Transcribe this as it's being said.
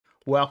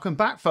Welcome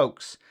back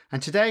folks,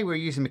 and today we're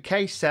using the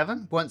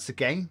K7 once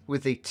again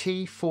with the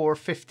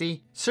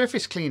T450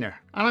 surface cleaner,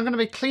 and I'm going to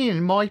be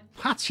cleaning my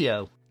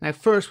patio. Now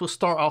first we'll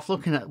start off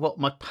looking at what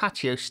my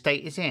patio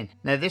state is in.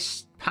 Now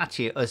this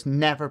patio has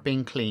never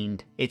been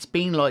cleaned. It's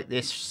been like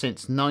this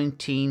since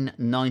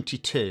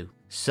 1992,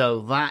 so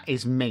that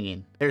is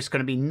minging. There's going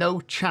to be no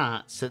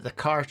chance that the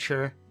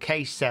Karcher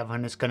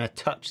K7 is going to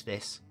touch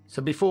this.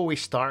 So before we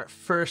start,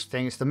 first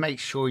thing is to make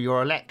sure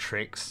your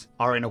electrics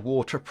are in a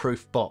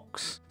waterproof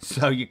box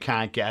so you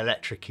can't get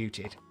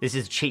electrocuted. This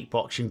is a cheap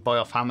box you can buy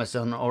off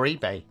Amazon or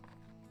eBay.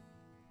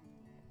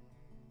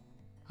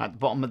 At the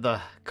bottom of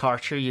the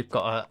Karcher you've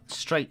got a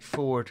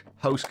straightforward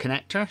hose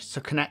connector,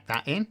 so connect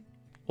that in.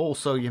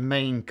 Also your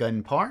main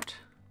gun part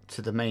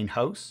to the main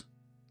hose.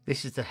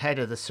 This is the head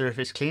of the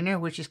surface cleaner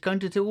which is going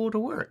to do all the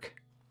work.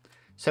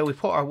 So we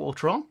put our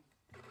water on.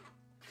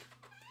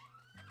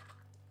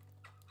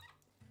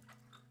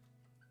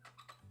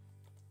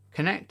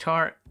 Connect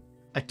our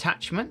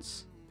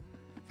attachments,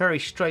 very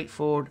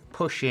straightforward,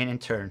 push in and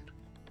turn,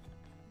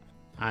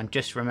 and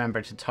just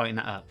remember to tighten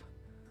it up.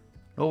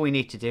 All we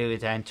need to do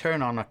is then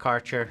turn on our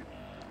Karcher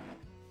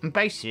and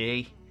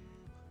basically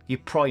you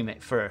prime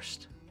it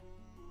first.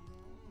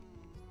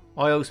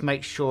 I always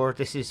make sure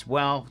this is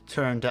well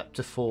turned up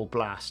to full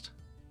blast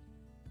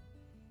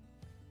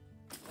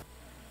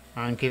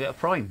and give it a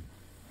prime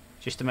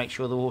just to make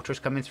sure the water is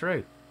coming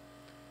through.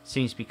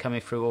 Seems to be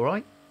coming through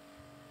alright.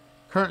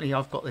 Currently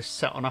I've got this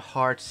set on a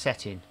hard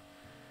setting,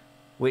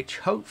 which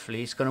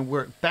hopefully is going to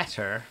work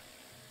better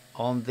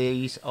on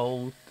these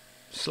old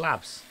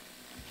slabs.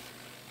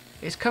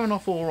 It's coming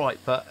off alright,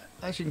 but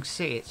as you can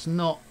see it's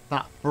not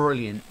that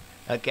brilliant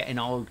at getting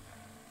old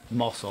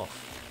moss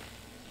off.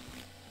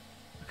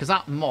 Because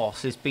that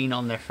moss has been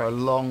on there for a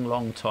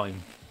long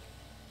time.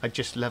 I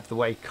just love the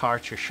way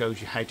Karcher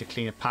shows you how to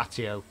clean a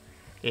patio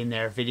in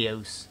their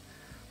videos.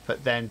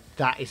 But then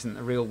that isn't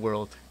the real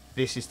world.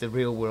 This is the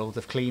real world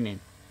of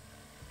cleaning.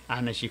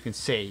 And as you can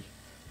see,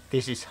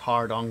 this is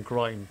hard on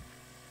grime.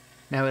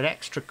 Now at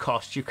extra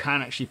cost you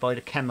can actually buy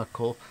the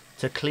chemical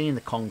to clean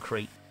the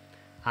concrete,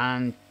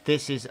 and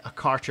this is a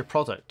Karcher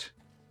product.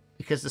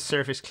 Because the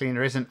surface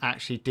cleaner isn't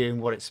actually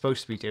doing what it's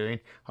supposed to be doing,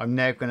 I'm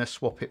now going to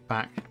swap it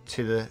back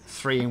to the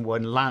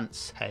 3-in-1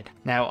 lance head.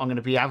 Now I'm going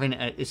to be having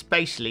it's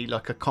basically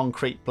like a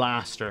concrete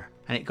blaster,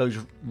 and it goes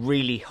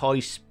really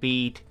high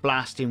speed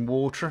blasting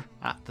water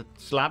at the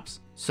slabs,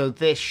 so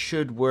this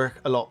should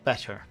work a lot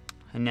better.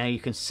 And now you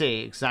can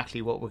see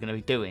exactly what we're going to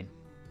be doing.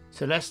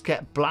 So let's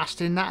get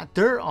blasting that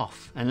dirt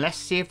off and let's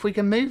see if we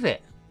can move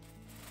it.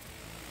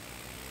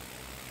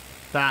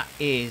 That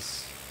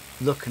is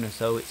looking as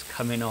though it's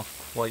coming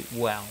off quite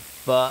well.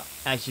 But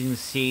as you can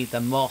see,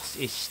 the moss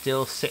is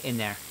still sitting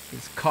there.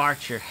 This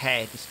Karcher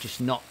head is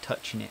just not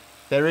touching it.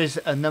 There is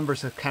a number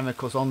of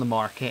chemicals on the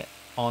market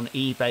on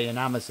eBay and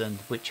Amazon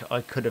which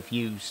I could have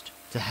used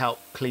to help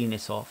clean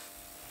this off.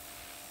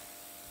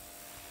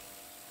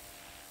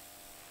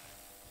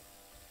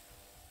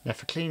 Now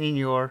for cleaning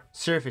your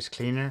surface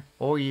cleaner,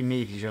 all you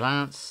need is your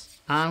lance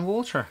and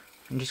water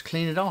and just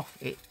clean it off.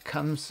 It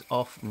comes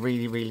off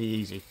really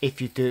easy if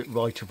you do it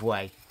right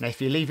away. Now if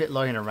you leave it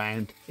lying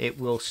around, it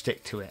will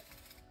stick to it.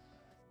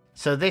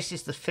 So this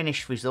is the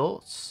finished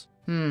results.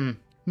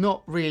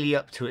 Not really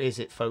up to it, is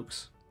it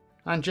folks?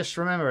 And just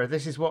remember,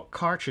 this is what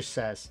Karcher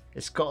says.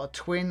 It's got a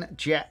twin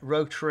jet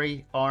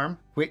rotary arm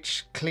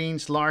which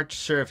cleans large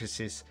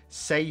surfaces,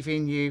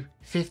 saving you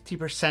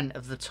 50%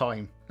 of the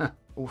time.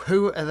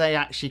 Who are they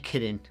actually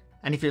kidding?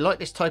 And if you like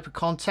this type of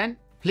content,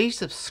 please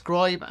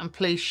subscribe and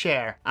please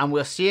share. And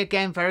we'll see you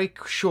again very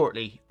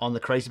shortly on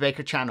the Crazy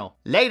Baker channel.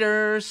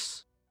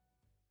 Laters!